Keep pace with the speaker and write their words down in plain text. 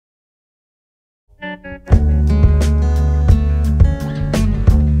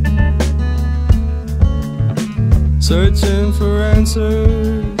searching for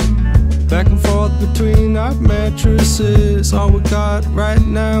answers, back and forth between our mattresses. All we got right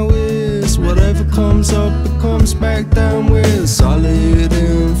now is whatever comes up, it comes back down with solid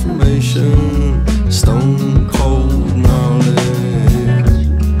information, stone cold knowledge.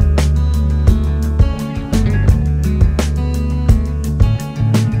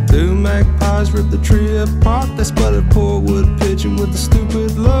 Two magpies ripped the tree apart. They spotted a poor wood pigeon with a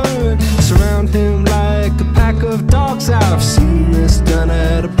stupid look. Surround him like a pack of dogs out. I've seen this done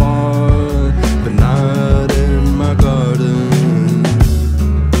at a bar, but not in my garden.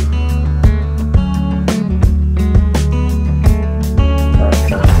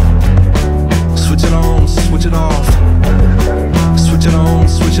 Switch it on, switch it off. Switch it on,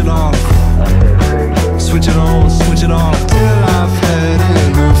 switch it off. Switch it on, switch it off, till I've had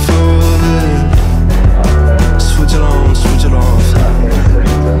enough of it. Switch it on, switch it off.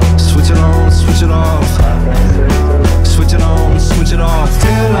 Switch it on, switch it off. Switch it on, switch it off,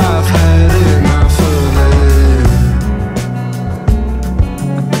 till I've had enough of it.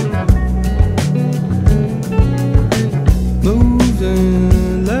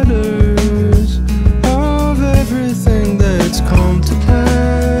 Moving letters of everything that's come to pass.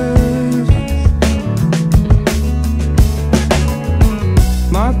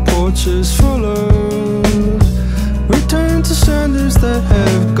 My porch is full of return to senders that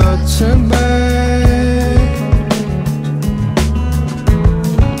have got sent back.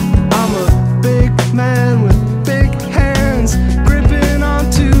 I'm a big man with big hands, gripping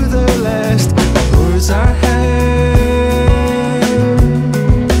onto the last words I have.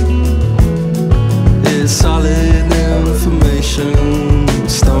 It's solid information,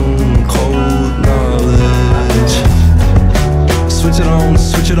 stone cold knowledge. Switch it on,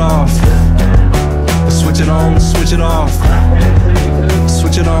 switch it off. Switch it on, switch it off.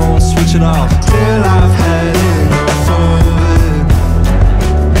 Switch it on, switch it off, till I've had enough of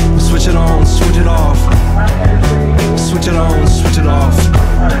it. Switch it on, switch it off. Switch it on, switch it off.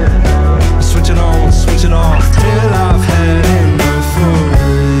 Switch it on, switch it off, till I've had enough of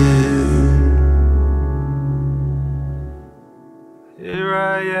it. Here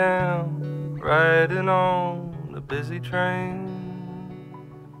I am, riding on the busy train.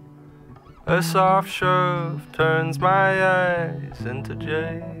 A soft shove turns my eyes into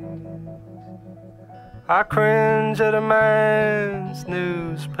jade. I cringe at a man's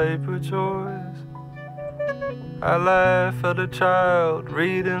newspaper choice. I laugh at a child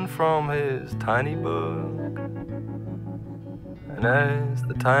reading from his tiny book. And as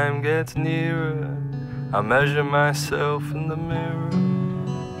the time gets nearer, I measure myself in the mirror.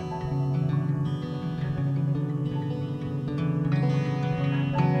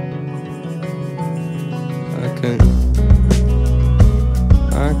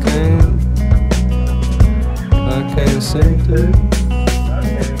 I can't seem to.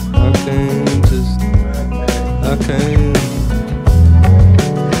 I can't just. I can't.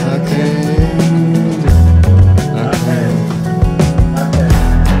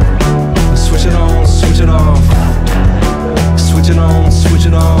 Switch it on, switch it off. Switch it on, switch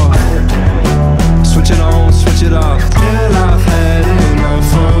it off. Switch it on, switch it off, till I've had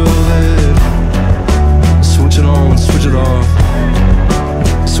enough of it. Switch it on, switch it off.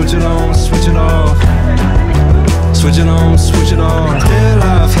 Switch it on, switch it off. Switch it on, switch it off.